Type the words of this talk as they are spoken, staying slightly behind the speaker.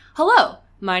Hello,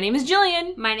 my name is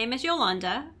Jillian. My name is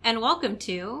Yolanda, and welcome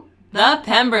to The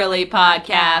Pemberley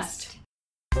Podcast.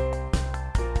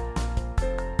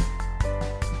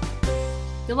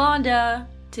 Yolanda,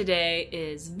 today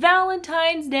is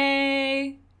Valentine's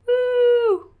Day.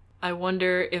 Woo! I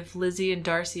wonder if Lizzie and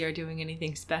Darcy are doing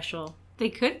anything special They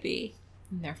could be.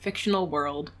 in their fictional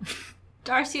world.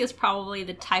 Darcy is probably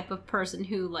the type of person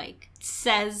who,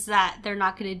 says that they're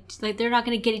not gonna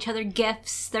get each other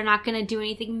gifts, they're not gonna do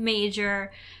anything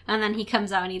major, and then he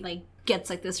comes out and he, gets,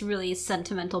 this really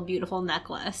sentimental, beautiful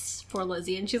necklace for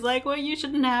Lizzie, and she's like, well, you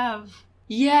shouldn't have.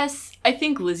 Yes, I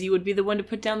think Lizzie would be the one to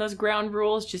put down those ground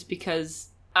rules just because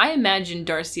I imagine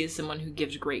Darcy as someone who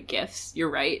gives great gifts. You're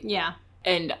right. Yeah.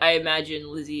 And I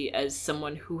imagine Lizzie as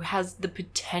someone who has the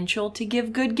potential to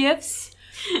give good gifts,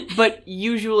 but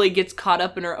usually gets caught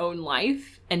up in her own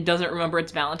life and doesn't remember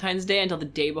it's Valentine's Day until the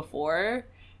day before.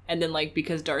 And then,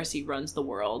 because Darcy runs the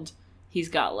world, he's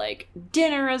got,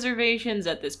 dinner reservations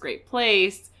at this great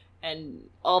place and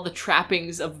all the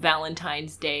trappings of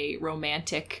Valentine's Day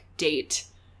romantic date.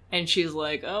 And she's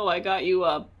like, oh, I got you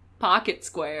a pocket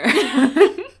square.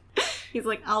 He's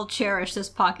like, I'll cherish this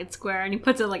pocket square. And he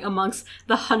puts it, amongst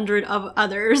the 100 of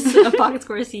others of pocket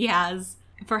squares he has.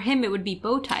 For him, it would be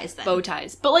bow ties then. Bow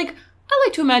ties. But, I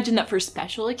like to imagine that for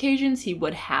special occasions, he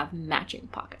would have matching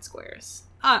pocket squares.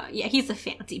 Yeah, he's a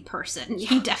fancy person.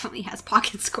 He definitely has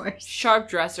pocket squares. Sharp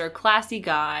dresser, classy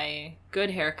guy,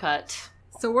 good haircut.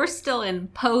 So we're still in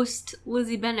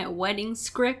post-Lizzie Bennet wedding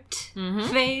script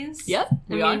phase. Yep,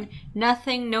 we are.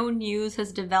 No news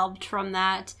has developed from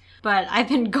that. But I've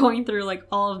been going through,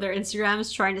 all of their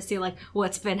Instagrams trying to see,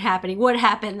 what's been happening, what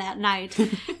happened that night.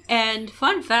 And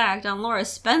fun fact, on Laura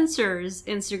Spencer's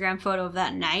Instagram photo of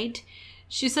that night,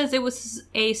 she says it was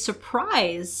a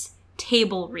surprise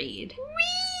table read.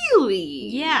 Really?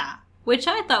 Yeah. Which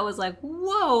I thought was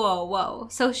whoa.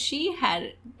 So she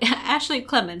had Ashley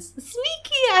Clemens,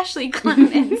 sneaky Ashley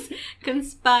Clemens,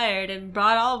 conspired and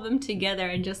brought all of them together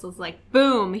and just was like,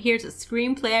 boom, here's a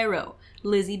screenplay I wrote.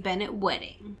 Lizzie Bennet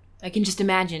wedding. I can just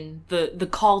imagine the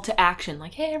call to action.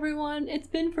 Hey, everyone, it's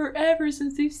been forever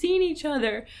since we've seen each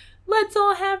other. Let's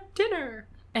all have dinner.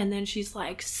 And then she's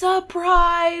like,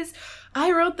 surprise!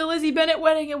 I wrote the Lizzie Bennet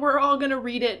wedding and we're all going to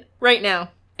read it right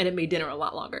now. And it made dinner a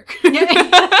lot longer.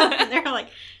 They're like,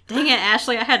 dang it,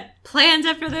 Ashley, I had plans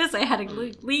after this. I had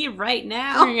to leave right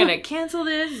now. We're going to cancel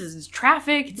this. This is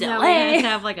traffic. It's LA. We had to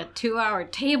have a 2-hour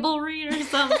table read or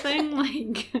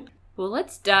something. Well,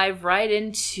 let's dive right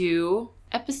into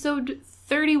episode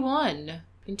 31.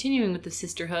 Continuing with the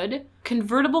sisterhood.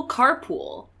 Convertible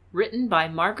Carpool. Written by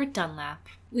Margaret Dunlap.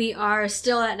 We are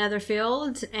still at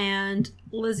Netherfield, and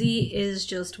Lizzie is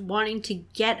just wanting to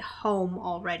get home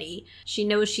already. She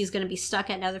knows she's going to be stuck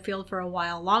at Netherfield for a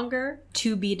while longer,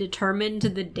 to be determined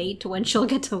the date when she'll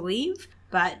get to leave,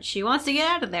 but she wants to get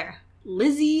out of there.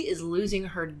 Lizzie is losing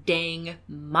her dang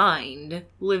mind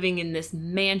living in this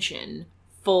mansion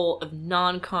full of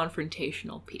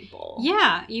non-confrontational people.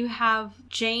 Yeah, you have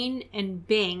Jane and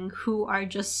Bing, who are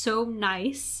just so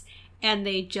nice, and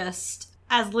they just...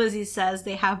 As Lizzie says,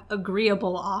 they have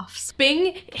agreeable offs.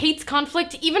 Bing hates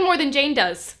conflict even more than Jane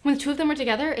does. When the two of them are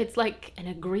together, it's like an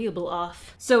agreeable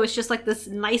off. So it's just this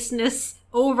niceness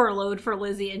overload for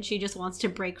Lizzie, and she just wants to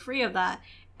break free of that.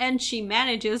 And she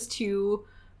manages to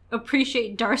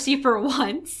appreciate Darcy for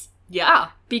once. Yeah.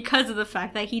 Because of the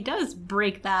fact that he does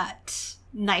break that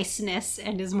niceness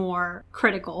and is more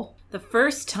critical. The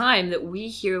first time that we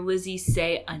hear Lizzie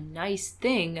say a nice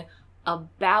thing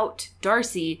about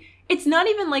Darcy, it's not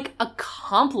even a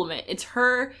compliment. It's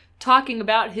her talking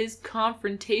about his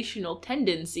confrontational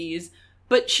tendencies,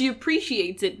 but she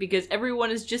appreciates it because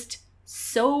everyone is just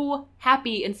so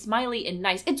happy and smiley and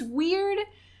nice. It's weird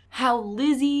how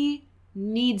Lizzie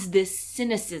needs this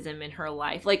cynicism in her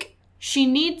life. She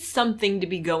needs something to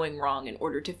be going wrong in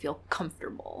order to feel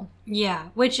comfortable. Yeah,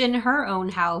 which in her own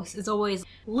house is always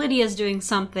Lydia's doing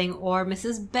something or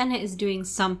Mrs. Bennet is doing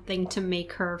something to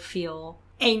make her feel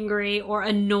angry or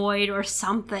annoyed or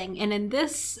something. And in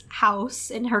this house,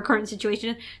 in her current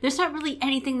situation, there's not really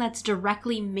anything that's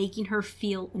directly making her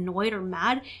feel annoyed or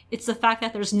mad. It's the fact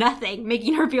that there's nothing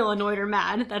making her feel annoyed or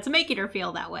mad that's making her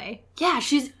feel that way. Yeah,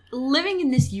 she's living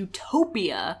in this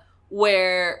utopia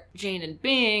where Jane and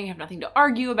Bing have nothing to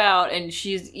argue about, and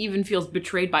she even feels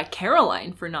betrayed by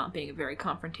Caroline for not being a very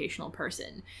confrontational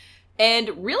person. And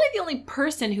really the only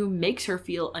person who makes her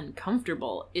feel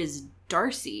uncomfortable is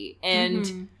Darcy.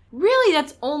 And really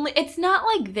that's only, it's not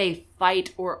like they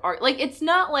fight or argue. It's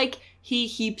not like he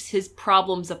heaps his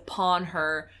problems upon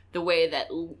her the way that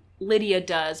Lydia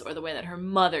does or the way that her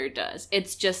mother does.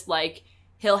 It's just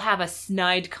he'll have a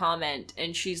snide comment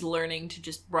and she's learning to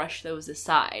just brush those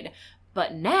aside.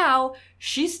 But now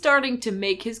she's starting to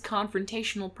make his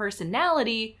confrontational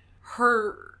personality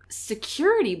her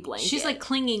security blanket. She's like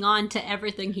clinging on to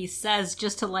everything he says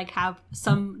just to like have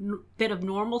some bit of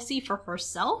normalcy for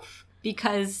herself,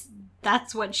 because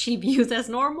that's what she views as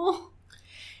normal.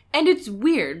 And it's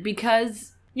weird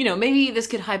because, you know, maybe this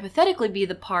could hypothetically be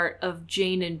the part of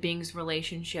Jane and Bing's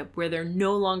relationship where they're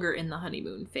no longer in the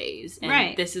honeymoon phase.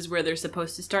 And this is where they're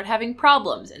supposed to start having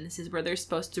problems. And this is where they're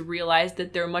supposed to realize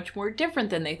that they're much more different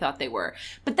than they thought they were.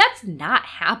 But that's not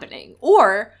happening.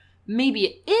 Or maybe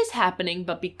it is happening,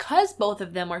 but because both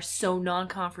of them are so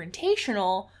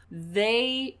non-confrontational,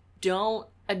 they don't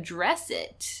address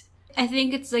it. I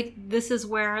think it's like this is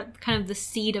where kind of the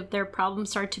seed of their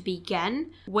problems start to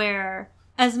begin, where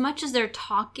as much as they're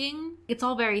talking, it's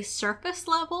all very surface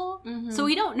level. Mm-hmm. So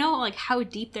we don't know like how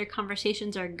deep their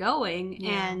conversations are going,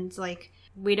 and like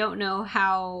we don't know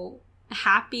how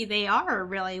happy they are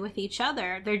really with each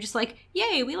other. They're just like,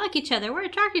 yay, we like each other, we're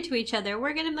attracted to each other,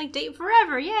 we're gonna like date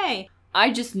forever, yay.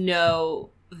 I just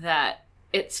know that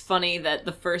it's funny that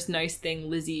the first nice thing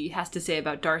Lizzie has to say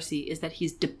about Darcy is that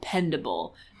he's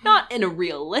dependable. Not in a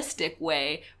realistic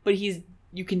way, but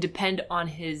you can depend on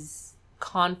his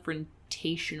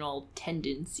confrontational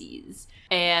tendencies.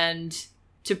 And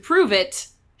to prove it,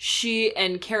 she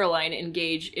and Caroline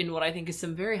engage in what I think is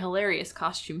some very hilarious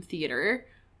costume theater.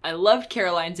 I loved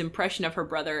Caroline's impression of her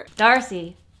brother.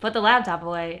 Darcy, put the laptop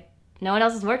away. No one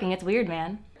else is working. It's weird,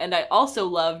 man. And I also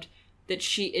loved that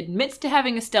she admits to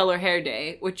having a stellar hair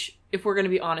day, which, if we're going to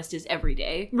be honest, is every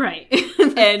day. Right.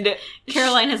 And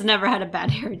Caroline has never had a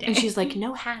bad hair day. And she's like,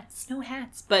 no hats, no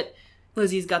hats. But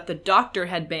Lizzie's got the doctor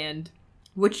headband,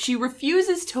 which she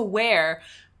refuses to wear,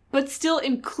 but still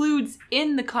includes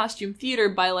in the costume theater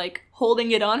by, like,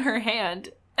 holding it on her hand.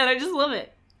 And I just love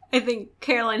it. I think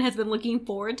Caroline has been looking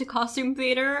forward to costume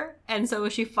theater, and so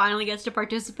she finally gets to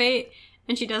participate,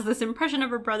 and she does this impression of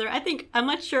her brother. I'm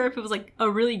not sure if it was like a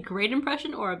really great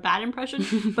impression or a bad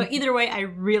impression, but either way, I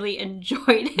really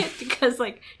enjoyed it because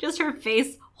like just her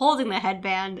face holding the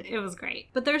headband, it was great.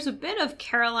 But there's a bit of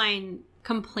Caroline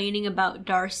complaining about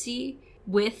Darcy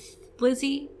with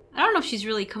Lizzie. I don't know if she's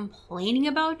really complaining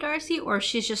about Darcy or if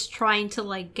she's just trying to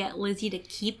like get Lizzie to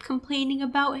keep complaining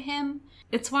about him.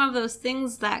 It's one of those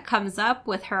things that comes up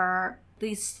with her,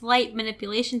 these slight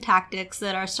manipulation tactics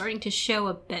that are starting to show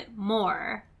a bit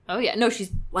more. Oh yeah, no,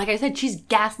 she's, like I said, she's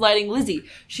gaslighting Lizzie.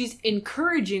 She's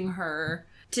encouraging her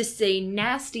to say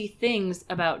nasty things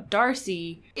about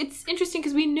Darcy. It's interesting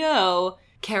because we know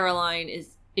Caroline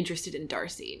is interested in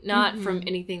Darcy. Not from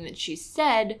anything that she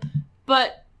said,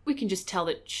 but we can just tell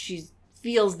that she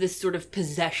feels this sort of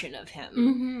possession of him.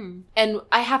 Mm-hmm. And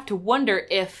I have to wonder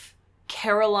if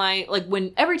Caroline, like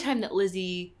every time that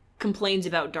Lizzie complains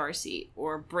about Darcy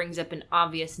or brings up an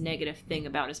obvious negative thing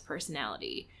about his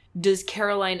personality, does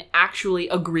Caroline actually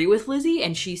agree with Lizzie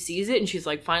and she sees it and she's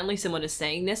like, finally someone is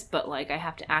saying this, but like I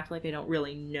have to act like I don't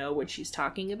really know what she's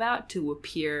talking about to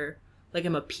appear like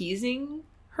I'm appeasing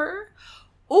her?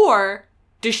 Or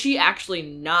does she actually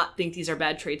not think these are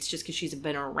bad traits just because she's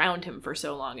been around him for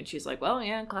so long and she's like, well,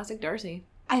 yeah, classic Darcy?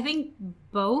 I think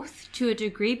both to a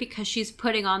degree, because she's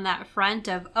putting on that front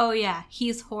of, oh yeah,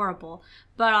 he's horrible.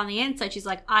 But on the inside, she's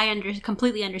like, I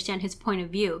completely understand his point of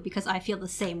view because I feel the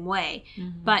same way.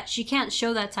 Mm-hmm. But she can't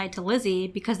show that side to Lizzie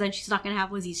because then she's not going to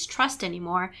have Lizzie's trust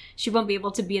anymore. She won't be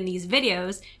able to be in these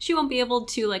videos. She won't be able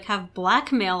to like have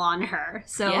blackmail on her.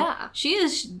 So yeah. She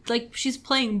is like, she's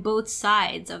playing both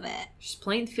sides of it. She's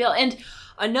playing the field. And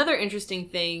another interesting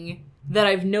thing that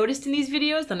I've noticed in these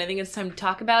videos, and I think it's time to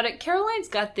talk about it, Caroline's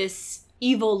got this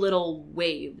evil little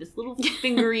wave, this little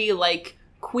fingery, like,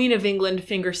 Queen of England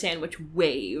finger sandwich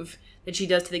wave that she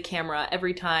does to the camera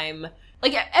every time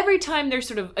they're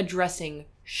sort of addressing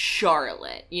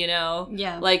Charlotte, you know?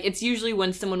 Yeah. Like, it's usually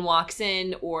when someone walks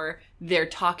in or they're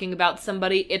talking about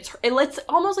somebody, it's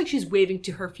almost like she's waving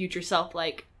to her future self,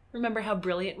 like, remember how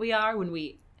brilliant we are when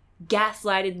we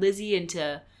gaslighted Lizzie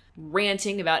into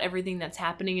ranting about everything that's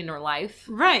happening in her life?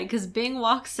 Right, because Bing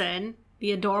walks in,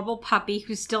 the adorable puppy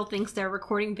who still thinks they're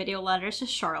recording video letters to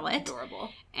Charlotte. Adorable.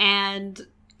 And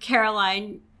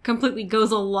Caroline completely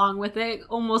goes along with it,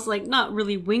 almost like not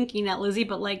really winking at Lizzie,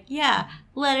 but like, yeah,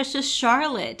 letters to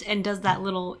Charlotte, and does that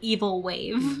little evil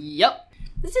wave. Yep.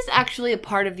 This is actually a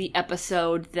part of the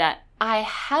episode that I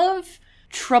have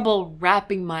trouble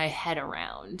wrapping my head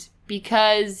around,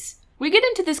 because we get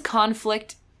into this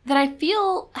conflict that I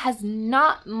feel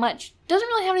doesn't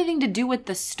really have anything to do with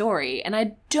the story. And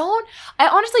I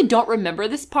honestly don't remember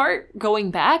this part going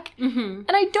back. Mm-hmm.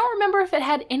 And I don't remember if it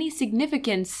had any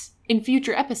significance in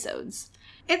future episodes.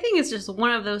 I think it's just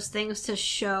one of those things to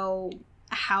show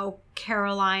how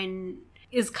Caroline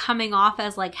is coming off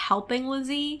as, like, helping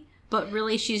Lizzie, but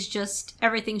really she's just,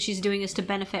 everything she's doing is to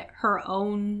benefit her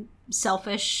own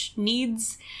selfish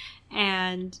needs.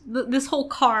 And this whole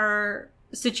car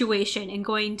situation and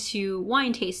going to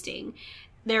wine tasting,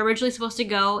 they're originally supposed to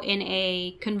go in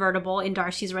a convertible, in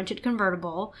Darcy's rented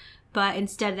convertible, but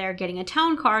instead they're getting a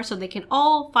town car so they can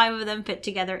all 5 of them fit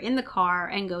together in the car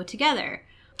and go together.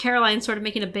 Caroline's sort of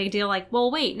making a big deal, like, well,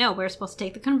 wait, no, we're supposed to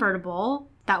take the convertible.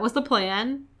 That was the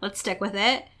plan. Let's stick with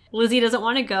it. Lizzie doesn't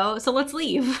want to go, so let's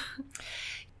leave.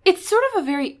 It's sort of a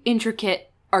very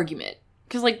intricate argument.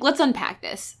 Because, like, let's unpack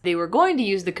this. They were going to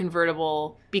use the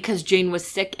convertible because Jane was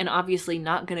sick and obviously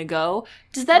not going to go.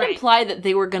 Does that imply that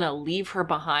they were going to leave her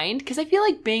behind? Because I feel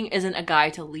like Bing isn't a guy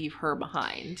to leave her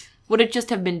behind. Would it just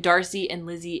have been Darcy and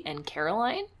Lizzie and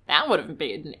Caroline? That would have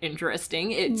been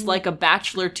interesting. It's like a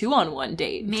Bachelor 2-on-1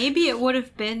 date. Maybe it would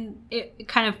have been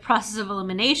kind of process of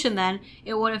elimination then.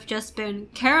 It would have just been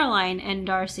Caroline and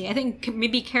Darcy. I think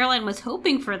maybe Caroline was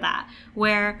hoping for that,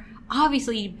 where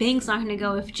obviously Bing's not going to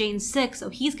go if Jane's sick, so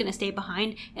he's going to stay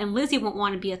behind, and Lizzie won't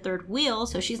want to be a third wheel,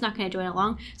 so she's not going to join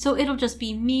along, so it'll just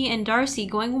be me and Darcy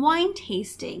going wine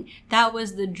tasting. That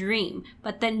was the dream.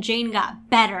 But then Jane got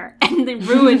better, and then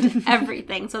ruined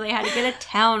everything, so they had to get a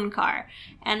town car,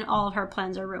 and all of her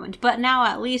plans are ruined. But now,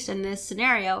 at least in this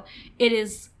scenario, it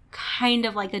is kind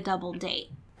of like a double date.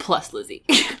 Plus Lizzie.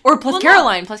 Or plus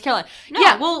Caroline. No. Plus Caroline. No,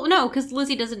 yeah. well, no, because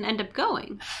Lizzie doesn't end up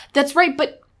going. That's right,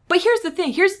 but here's the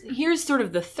thing. Here's sort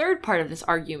of the third part of this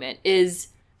argument is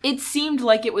it seemed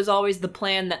like it was always the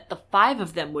plan that the 5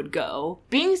 of them would go.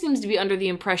 Bing seems to be under the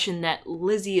impression that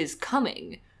Lizzie is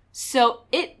coming. So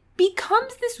it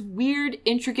becomes this weird,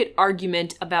 intricate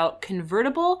argument about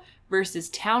convertible versus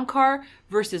town car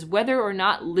versus whether or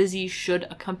not Lizzie should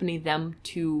accompany them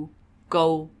to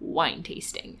go wine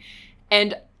tasting.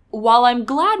 And while I'm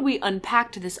glad we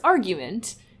unpacked this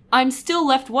argument, I'm still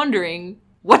left wondering,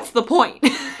 what's the point?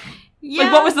 Yeah.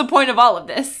 Like, what was the point of all of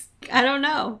this? I don't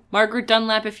know. Margaret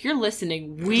Dunlap, if you're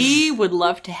listening, we would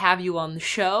love to have you on the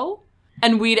show.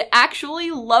 And we'd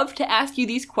actually love to ask you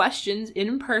these questions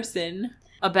in person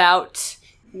about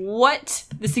what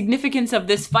the significance of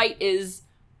this fight is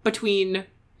between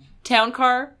town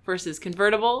car versus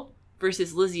convertible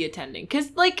versus Lizzie attending.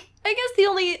 Because, like, I guess the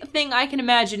only thing I can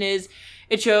imagine is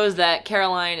it shows that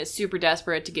Caroline is super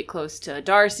desperate to get close to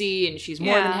Darcy, and she's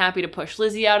more than happy to push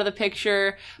Lizzie out of the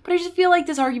picture. But I just feel like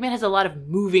this argument has a lot of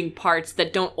moving parts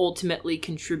that don't ultimately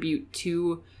contribute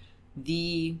to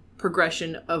the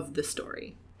progression of the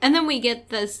story. And then we get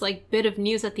this, like, bit of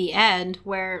news at the end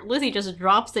where Lizzie just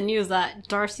drops the news that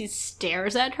Darcy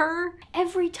stares at her.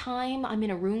 Every time I'm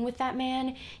in a room with that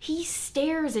man, he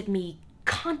stares at me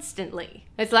constantly.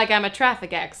 It's like I'm a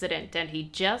traffic accident and he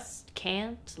just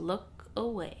can't look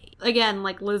away. Again,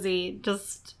 like Lizzie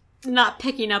just not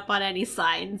picking up on any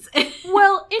signs.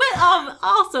 Well, but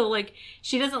also, like,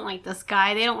 she doesn't like this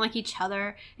guy. They don't like each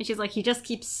other. And she's like, he just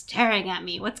keeps staring at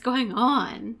me. What's going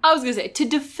on? I was gonna say, to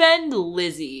defend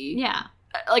Lizzie, yeah,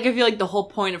 like, I feel like the whole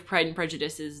point of Pride and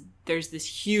Prejudice is there's this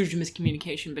huge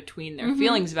miscommunication between their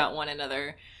feelings about one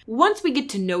another. Once we get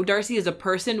to know Darcy as a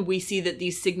person, we see that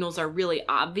these signals are really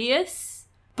obvious.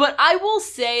 But I will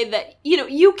say that, you know,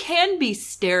 you can be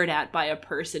stared at by a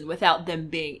person without them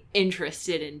being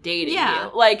interested in dating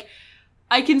you. Like,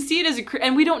 I can see it as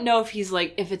and we don't know if he's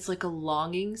like, if it's like a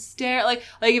longing stare. Like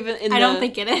if in I don't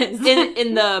think it is.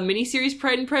 in the miniseries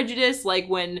Pride and Prejudice, like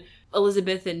when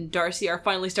Elizabeth and Darcy are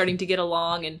finally starting to get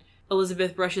along and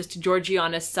Elizabeth rushes to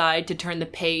Georgiana's side to turn the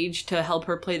page to help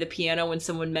her play the piano when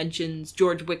someone mentions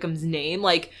George Wickham's name.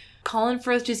 Like, Colin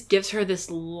Firth just gives her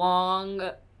this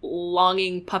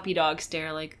longing puppy dog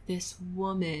stare, like, this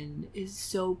woman is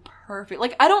so perfect.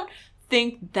 Like, I don't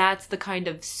think that's the kind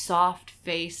of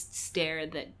soft-faced stare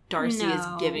that Darcy is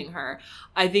giving her.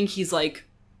 I think he's like,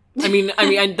 I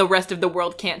mean, the rest of the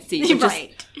world can't see. So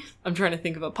right. I'm trying to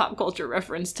think of a pop culture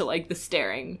reference to, like, the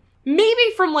staring. Maybe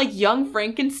from, like, Young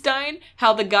Frankenstein,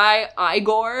 how the guy,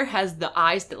 Igor, has the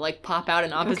eyes that, like, pop out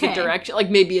in opposite direction. Like,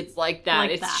 maybe it's like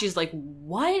that. She's like,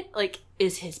 what? Like,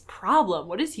 is his problem?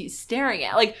 What is he staring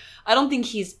at? Like, I don't think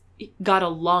he's got a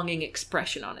longing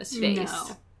expression on his face.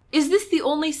 No. Is this the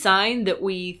only sign that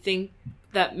we think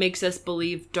that makes us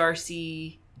believe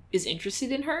Darcy is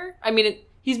interested in her? I mean,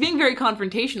 he's being very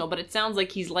confrontational, but it sounds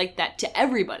like he's like that to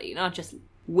everybody, not just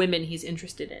women he's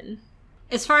interested in.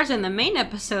 As far as in the main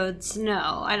episodes,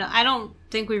 no. I don't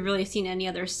think we've really seen any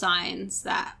other signs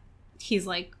that he's,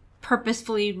 like,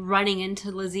 purposefully running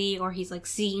into Lizzie or he's, like,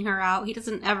 seeing her out. He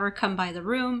doesn't ever come by the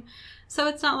room. So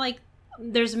it's not like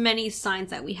there's many signs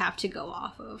that we have to go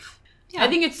off of. I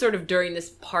think it's sort of during this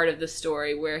part of the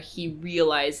story where he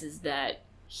realizes that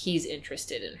he's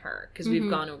interested in her. Because we've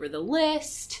gone over the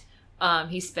list.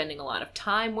 He's spending a lot of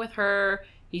time with her.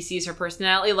 He sees her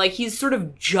personality. Like, he's sort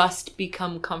of just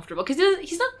become comfortable. Because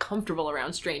he's not comfortable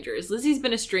around strangers. Lizzie's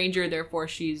been a stranger, therefore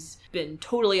she's been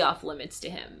totally off limits to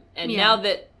him. And now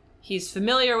that he's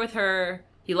familiar with her,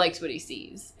 he likes what he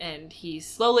sees. And he's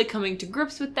slowly coming to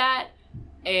grips with that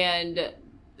and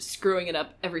screwing it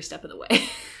up every step of the way.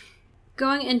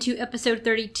 Going into episode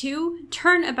 32,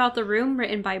 Turn About the Room,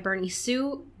 written by Bernie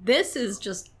Sue. This is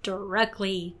just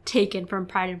directly taken from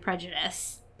Pride and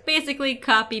Prejudice. Basically,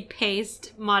 copy,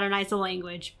 paste, modernize the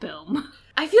language, boom.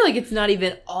 I feel like it's not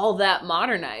even all that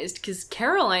modernized, because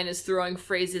Caroline is throwing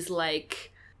phrases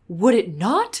like, would it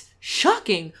not?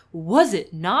 Shocking! Was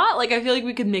it not? Like, I feel like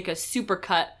we could make a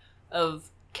supercut of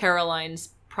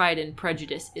Caroline's Pride and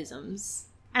Prejudice isms.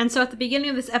 And so at the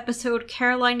beginning of this episode,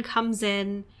 Caroline comes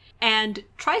in and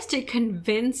tries to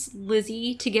convince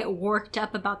Lizzie to get worked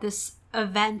up about this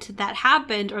event that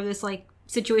happened, or this, like,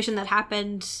 situation that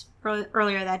happened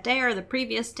earlier that day or the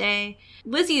previous day.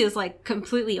 Lizzie is, like,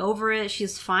 completely over it.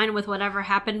 She's fine with whatever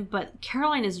happened, but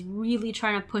Caroline is really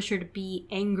trying to push her to be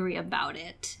angry about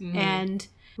it. And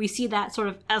we see that sort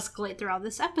of escalate throughout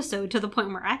this episode to the point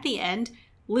where at the end,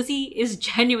 Lizzie is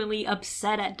genuinely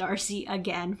upset at Darcy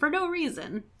again for no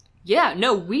reason. Yeah,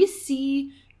 no, we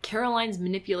see Caroline's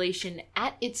manipulation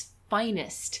at its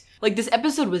finest. Like, this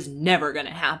episode was never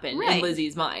gonna happen in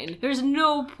Lizzie's mind. There's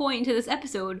no point to this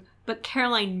episode, but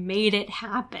Caroline made it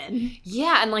happen.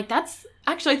 Yeah, and, like, that's...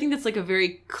 Actually, I think that's, like, a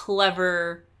very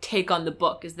clever take on the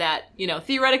book, is that, you know,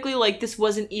 theoretically, like, this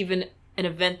wasn't even an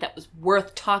event that was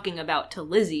worth talking about to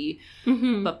Lizzie,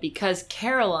 but because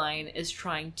Caroline is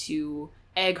trying to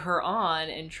egg her on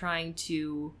and trying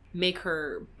to make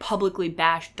her publicly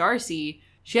bash Darcy,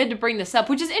 she had to bring this up,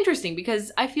 which is interesting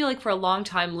because I feel like for a long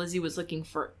time Lizzie was looking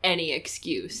for any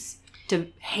excuse to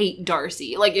hate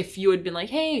Darcy. Like, if you had been like,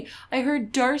 hey, I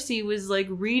heard Darcy was, like,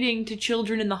 reading to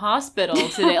children in the hospital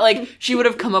today. Like, she would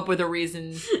have come up with a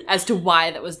reason as to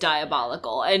why that was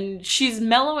diabolical. And she's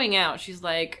mellowing out. She's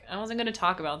like, I wasn't going to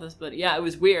talk about this, but yeah, it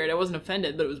was weird. I wasn't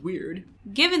offended, but it was weird.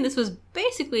 Given this was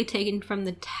basically taken from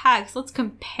the text, let's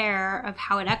compare of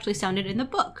how it actually sounded in the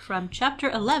book from chapter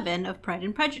 11 of Pride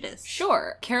and Prejudice.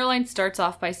 Sure. Caroline starts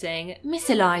off by saying, Miss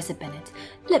Eliza Bennet,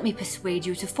 let me persuade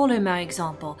you to follow my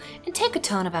example and take a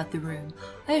turn about the room.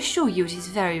 I assure you it is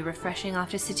very refreshing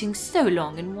after sitting so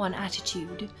long in one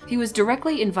attitude. He was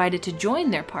directly invited to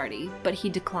join their party, but he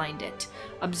declined it,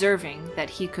 observing that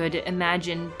he could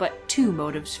imagine but two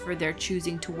motives for their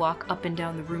choosing to walk up and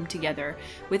down the room together,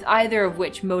 with either of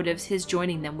which motives his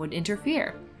joining them would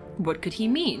interfere. What could he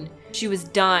mean? She was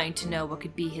dying to know what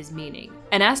could be his meaning,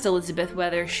 and asked Elizabeth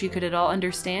whether she could at all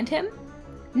understand him.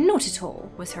 Not at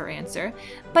all, was her answer,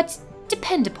 but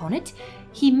depend upon it,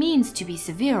 he means to be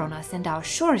severe on us, and our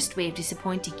surest way of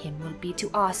disappointing him will be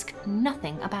to ask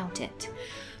nothing about it.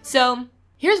 So,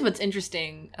 here's what's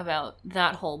interesting about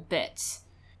that whole bit.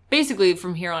 Basically,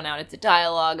 from here on out, it's a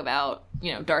dialogue about,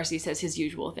 you know, Darcy says his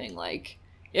usual thing, like,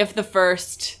 if the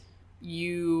first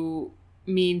you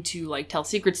mean to, like, tell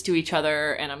secrets to each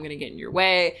other and I'm gonna get in your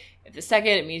way, if the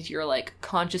second it means you're, like,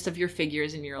 conscious of your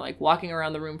figures and you're, like, walking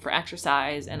around the room for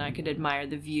exercise and I could admire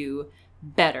the view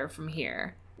better from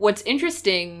here. What's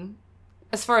interesting,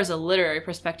 as far as a literary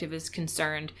perspective is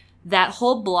concerned, that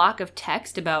whole block of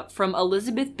text about from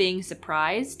Elizabeth being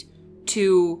surprised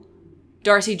to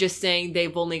Darcy just saying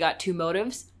they've only got two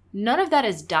motives, none of that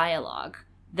is dialogue.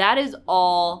 That is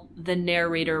all the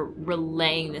narrator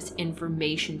relaying this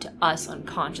information to us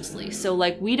unconsciously. So,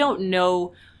 like, we don't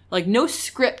know, like, no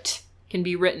script can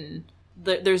be written.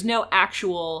 There's no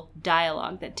actual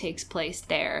dialogue that takes place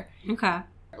there. Okay.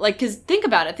 Like, because think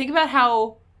about it. Think about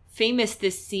how famous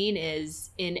this scene is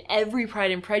in every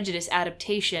Pride and Prejudice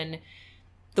adaptation.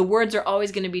 The words are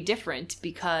always going to be different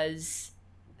because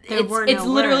it's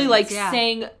literally like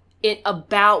saying it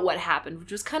about what happened,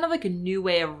 which was kind of like a new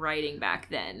way of writing back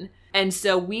then. And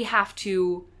so we have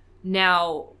to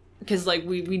now, because like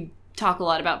we talk a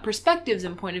lot about perspectives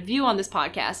and point of view on this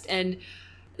podcast, and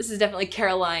this is definitely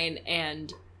Caroline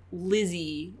and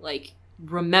Lizzie, like,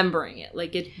 remembering it.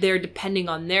 Like, they're depending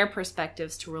on their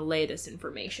perspectives to relay this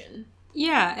information.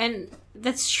 Yeah, and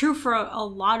that's true for a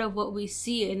lot of what we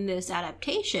see in this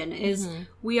adaptation, is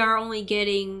we are only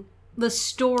getting the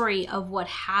story of what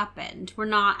happened. We're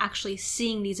not actually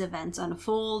seeing these events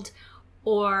unfold,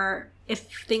 or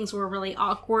if things were really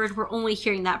awkward, we're only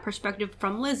hearing that perspective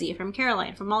from Lizzie, from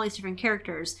Caroline, from all these different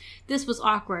characters. This was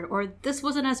awkward, or this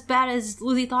wasn't as bad as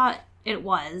Lizzie thought it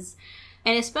was.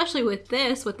 And especially with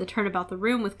this, with the turnabout the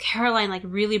room, with Caroline like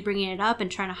really bringing it up and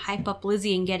trying to hype up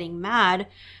Lizzie and getting mad,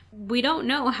 we don't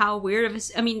know how weird of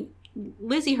a... I mean,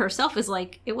 Lizzie herself is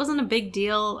like, it wasn't a big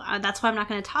deal. That's why I'm not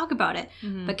going to talk about it.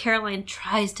 Mm-hmm. But Caroline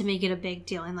tries to make it a big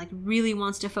deal and like really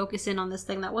wants to focus in on this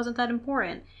thing that wasn't that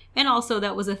important. And also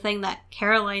that was a thing that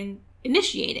Caroline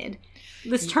initiated.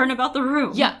 This turnabout the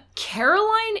room. Yeah,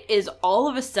 Caroline is all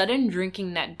of a sudden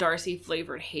drinking that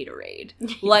Darcy-flavored haterade.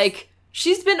 Like,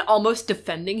 she's been almost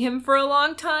defending him for a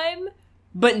long time,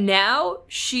 but now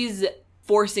she's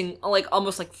forcing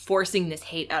this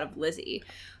hate out of Lizzie.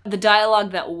 The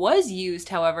dialogue that was used,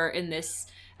 however, in this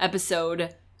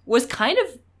episode was kind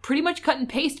of pretty much cut and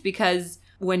paste, because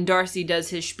when Darcy does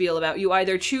his spiel about you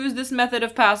either choose this method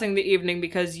of passing the evening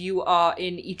because you are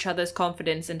in each other's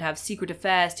confidence and have secret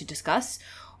affairs to discuss,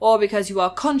 or because you are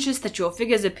conscious that your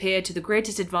figures appear to the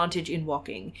greatest advantage in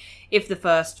walking. If the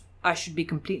first, I should be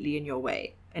completely in your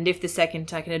way. And if the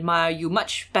second, I can admire you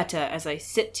much better as I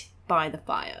sit by the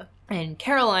fire. And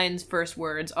Caroline's first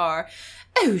words are,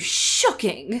 "Oh,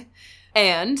 shocking!"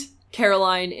 And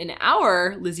Caroline in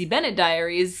our Lizzie Bennet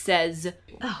Diaries says,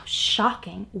 "Oh,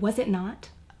 shocking. Was it not?"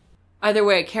 Either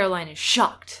way, Caroline is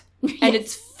shocked. Yes. And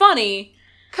it's funny,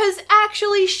 because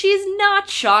actually she's not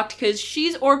shocked, because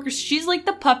she's like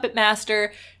the puppet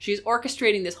master. She's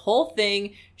orchestrating this whole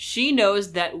thing. She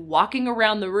knows that walking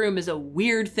around the room is a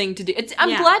weird thing to do.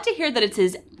 I'm glad to hear that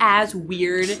it's as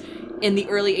weird in the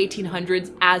early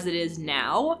 1800s as it is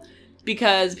now,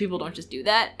 because people don't just do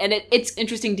that. And it's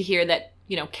interesting to hear that,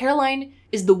 you know, Caroline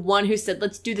is the one who said,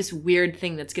 let's do this weird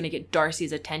thing that's going to get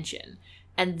Darcy's attention.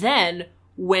 And then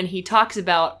when he talks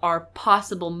about our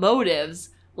possible motives,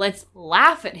 let's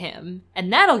laugh at him,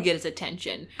 and that'll get his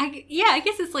attention. I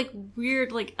guess it's like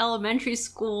weird, like elementary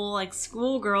school, like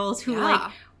schoolgirls who like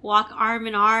walk arm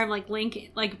in arm, like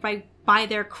link, like by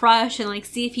their crush and like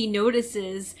see if he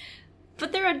notices.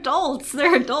 But they're adults.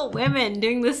 They're adult women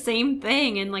doing the same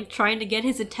thing and like trying to get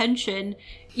his attention,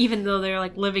 even though they're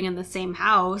like living in the same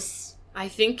house. I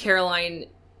think Caroline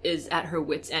is at her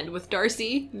wit's end with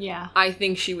Darcy. Yeah. I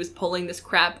think she was pulling this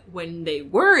crap when they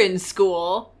were in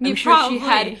school. I'm sure probably. She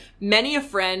had many a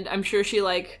friend. I'm sure she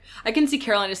I can see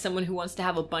Caroline as someone who wants to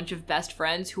have a bunch of best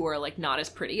friends who are like not as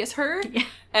pretty as her. Yeah.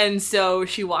 And so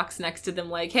she walks next to them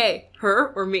like, hey,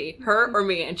 her or me? Her or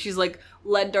me? And she's like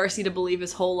led Darcy to believe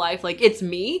his whole life, like, it's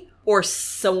me or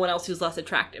someone else who's less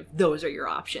attractive. Those are your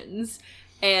options.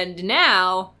 And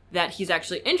now that he's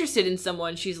actually interested in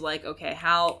someone, she's like, okay,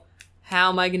 how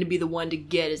am I going to be the one to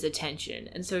get his attention?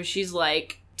 And so she's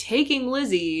like taking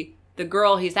Lizzie, the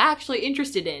girl he's actually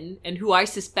interested in, and who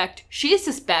she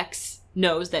suspects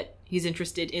knows that he's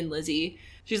interested in Lizzie.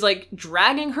 She's like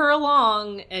dragging her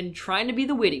along and trying to be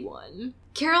the witty one.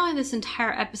 Caroline, this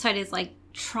entire episode is like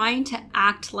trying to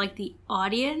act like the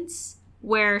audience,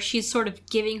 where she's sort of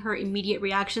giving her immediate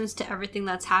reactions to everything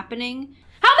that's happening.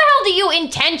 How the hell do you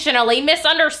intentionally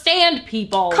misunderstand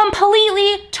people?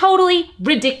 Completely, totally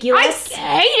ridiculous.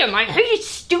 I hate him. I hate his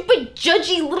stupid,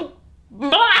 judgy little...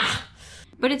 Blah!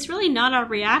 But it's really not our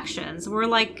reactions. We're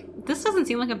like, this doesn't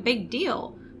seem like a big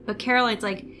deal. But Caroline's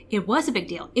like, it was a big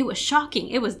deal. It was shocking.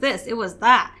 It was this. It was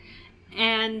that.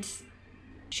 And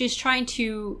she's trying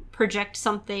to project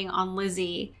something on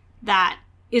Lizzie that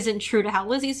isn't true to how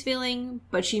Lizzie's feeling,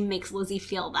 but she makes Lizzie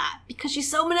feel that because she's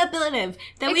so manipulative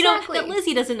that that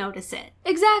Lizzie doesn't notice it.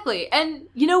 Exactly. And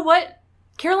you know what?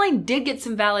 Caroline did get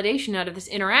some validation out of this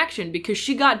interaction because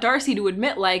she got Darcy to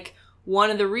admit, like, one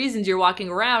of the reasons you're walking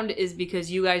around is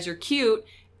because you guys are cute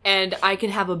and I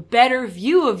can have a better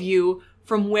view of you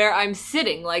from where I'm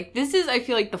sitting. Like, this is, I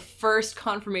feel like, the first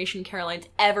confirmation Caroline's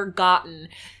ever gotten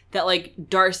that, like,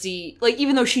 Darcy, like,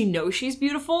 even though she knows she's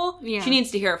beautiful, she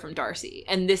needs to hear it from Darcy.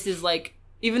 And this is, like,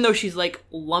 even though she's, like,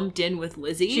 lumped in with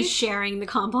Lizzie. She's sharing the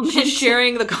compliment. She's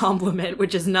sharing the compliment,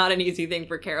 which is not an easy thing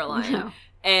for Caroline. No.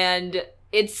 And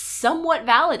it's somewhat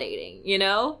validating, you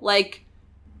know? Like,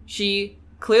 she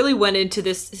clearly went into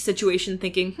this situation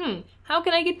thinking, how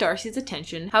can I get Darcy's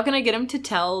attention? How can I get him to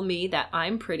tell me that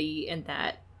I'm pretty and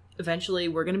that eventually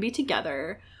we're going to be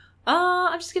together?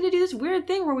 I'm just going to do this weird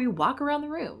thing where we walk around the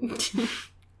room.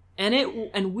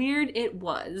 and weird it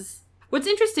was. What's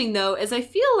interesting, though, is I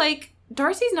feel like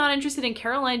Darcy's not interested in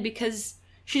Caroline because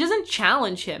she doesn't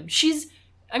challenge him.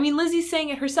 Lizzie's saying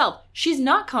it herself. She's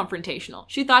not confrontational.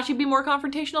 She thought she'd be more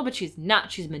confrontational, but she's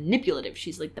not. She's manipulative.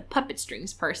 She's like the puppet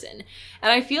strings person.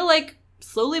 And I feel like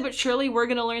slowly but surely we're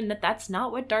going to learn that that's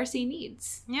not what Darcy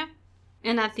needs. Yeah.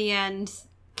 And at the end,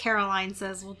 Caroline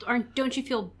says, well, don't you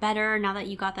feel better now that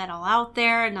you got that all out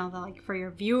there? Now that, like, for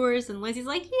your viewers? And Lizzie's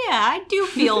like, yeah, I do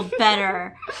feel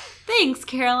better. Thanks,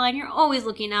 Caroline. You're always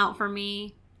looking out for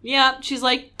me. Yeah, she's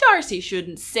like, Darcy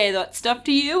shouldn't say that stuff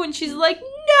to you. And she's like,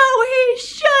 no, he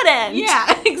shouldn't.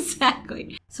 Yeah,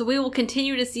 exactly. So we will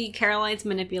continue to see Caroline's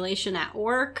manipulation at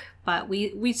work, but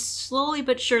we slowly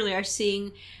but surely are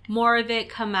seeing more of it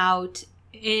come out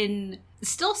in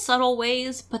still subtle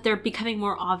ways, but they're becoming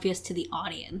more obvious to the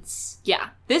audience. Yeah,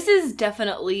 this is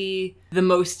definitely the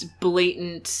most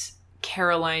blatant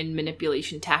Caroline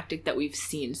manipulation tactic that we've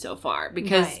seen so far.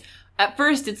 Because Right. at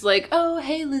first it's like, oh,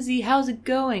 hey, Lizzie, how's it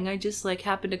going? I just, like,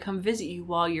 happened to come visit you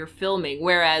while you're filming.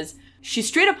 Whereas she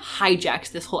straight up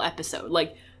hijacks this whole episode.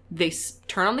 Like, they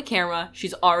turn on the camera.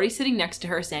 She's already sitting next to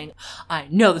her saying, I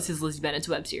know this is Lizzie Bennet's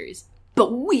web series,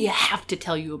 but we have to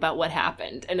tell you about what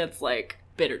happened. And it's like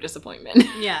bitter disappointment.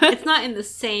 Yeah, it's not in the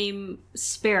same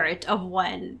spirit of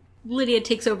when Lydia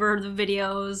takes over the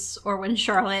videos or when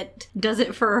Charlotte does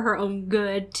it for her own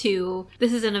good too.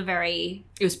 This is in a very...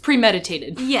 It was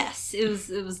premeditated. Yes, it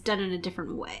was done in a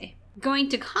different way. Going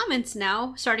to comments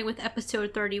now, starting with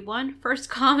episode 31. First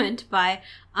comment by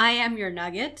I Am Your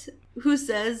Nugget, who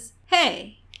says,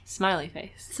 hey. Smiley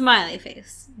face. Smiley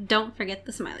face. Don't forget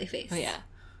the smiley face. Oh, yeah.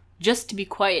 Just to be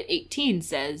quiet 18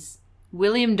 says,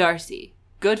 William Darcy,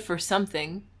 good for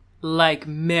something, like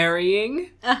marrying.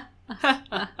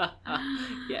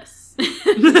 Yes.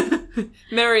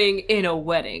 Marrying in a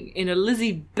wedding, in a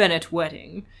Lizzie Bennet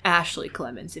wedding. Ashley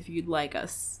Clements, if you'd like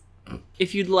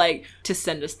to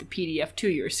send us the PDF to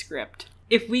your script.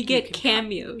 If we get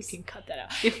cameos. You can cut that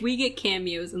out. If we get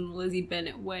cameos in the Lizzie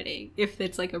Bennet wedding, if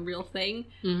it's like a real thing,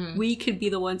 we could be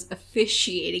the ones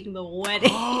officiating the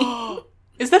wedding.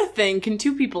 Is that a thing? Can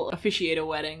two people officiate a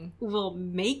wedding? We'll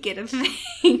make it a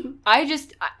thing. I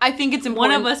think it's important.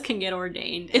 One of us can get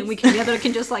ordained, and the other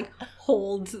can just like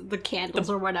hold the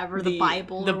candles or whatever, the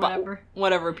Bible or whatever.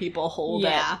 Whatever people hold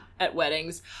at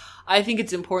weddings. I think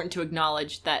it's important to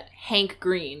acknowledge that Hank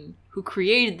Green, who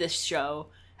created this show,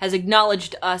 has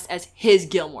acknowledged us as his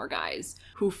Gilmore Guys,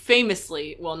 who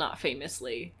famously, well, not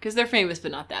famously, because they're famous but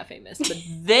not that famous, but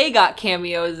they got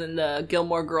cameos in the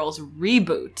Gilmore Girls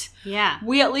reboot. Yeah.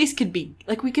 We at least could be,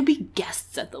 like, we could be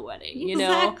guests at the wedding, you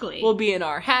know? Exactly. We'll be in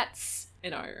our hats,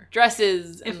 in our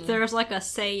dresses. If there's, like, a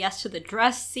say yes to the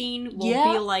dress scene,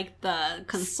 we'll be, like, the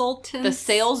consultants. The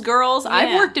sales girls. Yeah.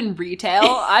 I've worked in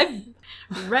retail.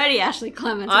 Ready, Ashley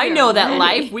Clements. I know that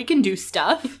life. We can do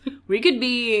stuff. We could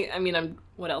be,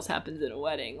 what else happens in a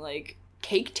wedding? Like,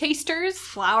 cake tasters?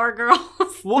 Flower girls?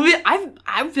 Well,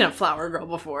 I've been a flower girl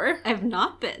before. I've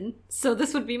not been. So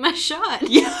this would be my shot.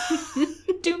 Yeah.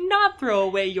 Do not throw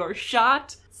away your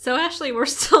shot. So, Ashley, we're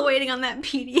still waiting on that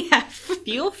PDF.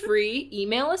 Feel free,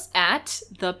 email us at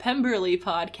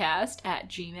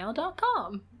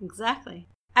thepemberleypodcast@gmail.com. Exactly.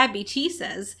 Abby T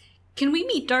says, can we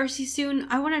meet Darcy soon?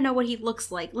 I want to know what he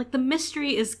looks like. Like, the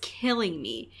mystery is killing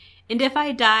me. And if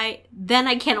I die, then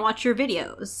I can't watch your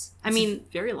videos. It's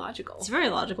very logical. It's very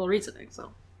logical reasoning,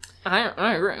 so.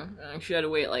 I agree. I should have to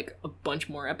wait, like, a bunch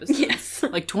more episodes. Yes.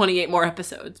 Like, 28 more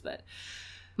episodes, but...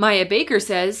 Maya Baker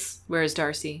says, where is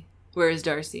Darcy? Where is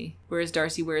Darcy? Where is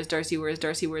Darcy? Where is Darcy? Where is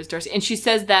Darcy? Where is Darcy? And she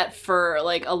says that for,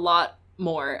 like, a lot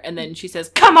more. And then she says,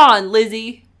 come on,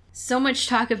 Lizzie! So much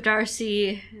talk of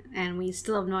Darcy, and we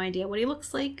still have no idea what he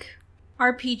looks like.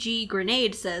 RPG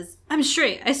Grenade says, I'm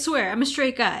straight. I swear, I'm a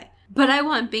straight guy. But I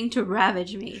want Bing to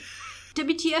ravage me.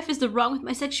 WTF is the wrong with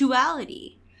my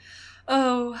sexuality?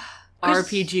 Oh,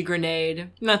 RPG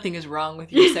Grenade. Nothing is wrong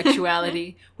with your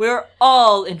sexuality. We're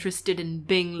all interested in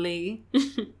Bing Lee.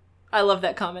 I love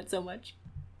that comment so much.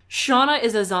 Shauna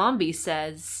is a zombie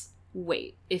says,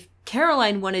 wait, if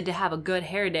Caroline wanted to have a good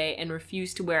hair day and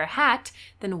refused to wear a hat,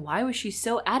 then why was she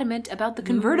so adamant about the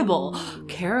convertible? Ooh.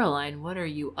 Caroline, what are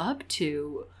you up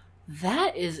to?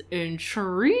 That is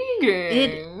intriguing.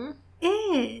 It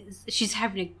is. She's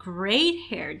having a great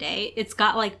hair day. It's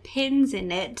got, like, pins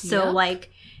in it, so, like,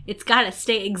 it's gotta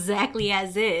stay exactly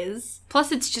as is.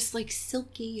 Plus, it's just, like,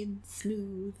 silky and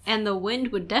smooth. And the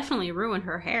wind would definitely ruin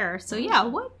her hair. So, yeah,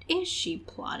 what is she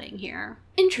plotting here?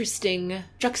 Interesting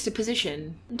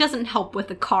juxtaposition. It doesn't help with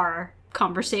the car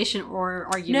conversation or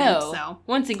argument, so.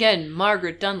 Once again,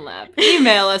 Margaret Dunlap.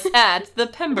 Email us at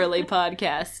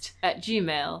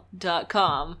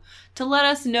thepemberleypodcast@gmail.com to let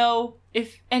us know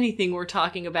if anything we're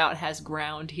talking about has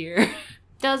ground here.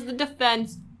 Does the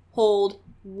defense hold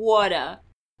water?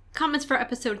 Comments for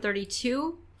episode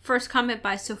 32. First comment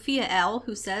by Sophia L.,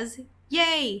 who says,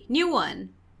 yay, new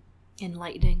one.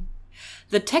 Enlightening.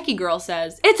 The techie girl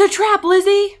says, it's a trap,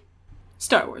 Lizzie!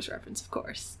 Star Wars reference, of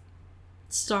course.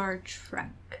 Star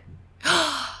Trek.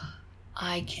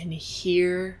 I can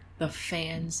hear the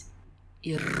fans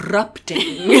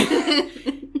erupting.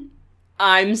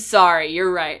 I'm sorry,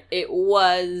 you're right. It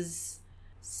was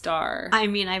star. I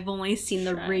mean, I've only seen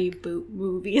the Shrek. reboot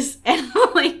movies, and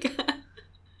like,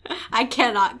 I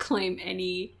cannot claim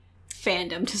any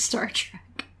fandom to Star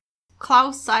Trek.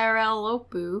 Klaus Cyril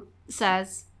Lopu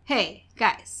says, hey,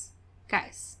 guys,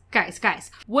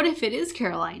 what if it is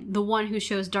Caroline, the one who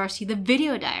shows Darcy the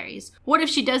video diaries? What if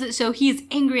she does it so he's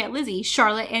angry at Lizzie,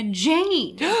 Charlotte, and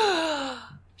Jane?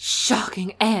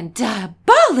 Shocking and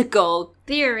diabolical!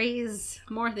 Theories.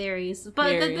 More theories.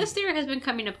 But this theory has been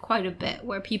coming up quite a bit,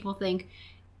 where people think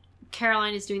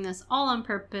Caroline is doing this all on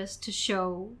purpose to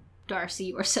show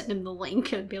Darcy or send him the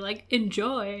link and be like,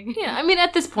 enjoy. Yeah, I mean,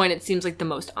 at this point, it seems like the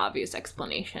most obvious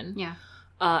explanation. Yeah.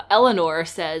 Eleanor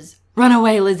says, run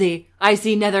away, Lizzie. I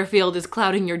see Netherfield is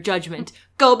clouding your judgment.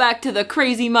 Go back to the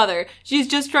crazy mother. She's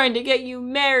just trying to get you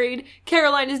married.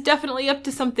 Caroline is definitely up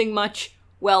to something much,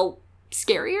 well,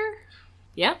 scarier?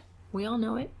 Yeah, we all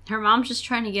know it. Her mom's just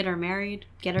trying to get her married,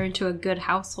 get her into a good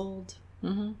household,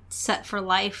 set for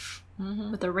life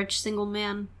with a rich single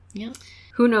man. Yeah.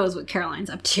 Who knows what Caroline's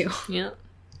up to? Yeah.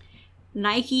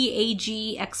 Nike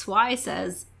AGXY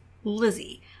says,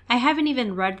 Lizzie, I haven't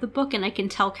even read the book and I can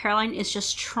tell Caroline is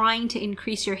just trying to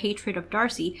increase your hatred of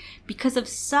Darcy because of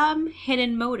some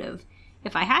hidden motive.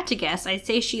 If I had to guess, I'd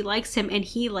say she likes him and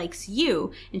he likes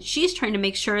you, and she's trying to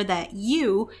make sure that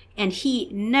you and he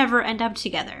never end up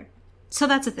together. So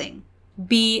that's a thing.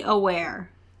 Be aware.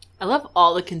 I love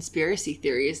all the conspiracy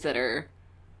theories that are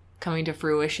coming to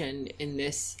fruition in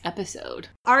this episode.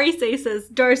 Arise says,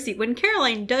 Darcy, when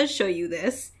Caroline does show you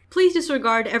this, please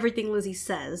disregard everything Lizzie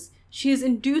says. She is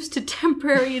induced to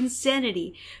temporary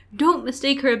insanity. Don't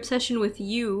mistake her obsession with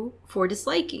you for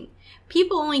disliking.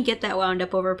 People only get that wound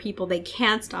up over people they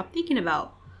can't stop thinking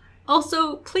about.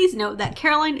 Also, please note that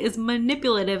Caroline is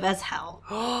manipulative as hell.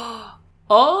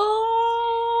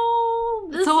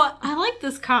 So I like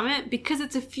this comment because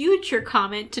it's a future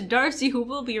comment to Darcy, who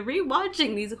will be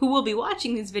watching these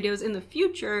videos in the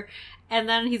future, and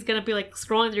then he's gonna be like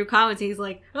scrolling through comments and he's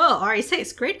like, oh, Ari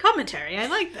says, great commentary, I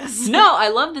like this. No, I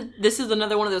love that this is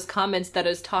another one of those comments that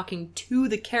is talking to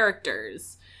the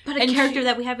characters. But a character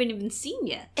that we haven't even seen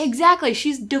yet. Exactly.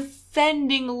 She's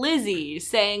defending Lizzie,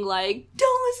 saying like,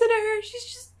 don't listen to her, she's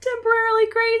just temporarily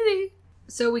crazy.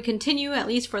 So we continue, at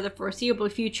least for the foreseeable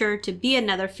future, to be at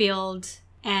Netherfield,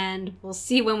 and we'll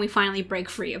see when we finally break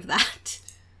free of that.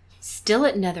 Still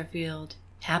at Netherfield.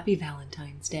 Happy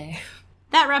Valentine's Day.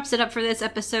 That wraps it up for this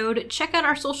episode. Check out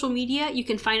our social media. You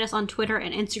can find us on Twitter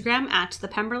and Instagram at The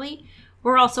Pemberley.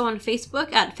 We're also on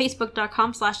Facebook at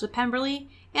facebook.com/ThePemberley.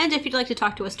 And if you'd like to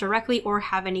talk to us directly or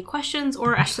have any questions,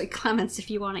 or actually comments if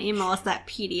you want to email us that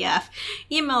PDF,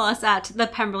 email us at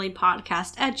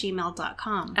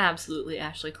thepemberleypodcast@gmail.com. Absolutely,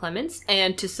 Ashley Clements.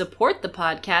 And to support the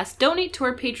podcast, donate to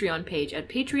our Patreon page at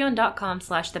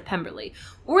patreon.com/thepemberley,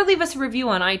 or leave us a review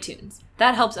on iTunes.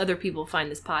 That helps other people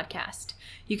find this podcast.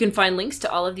 You can find links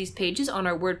to all of these pages on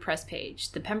our WordPress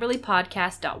page,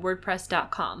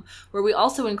 thepemberleypodcast.wordpress.com, where we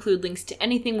also include links to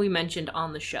anything we mentioned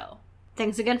on the show.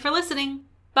 Thanks again for listening.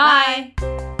 Bye!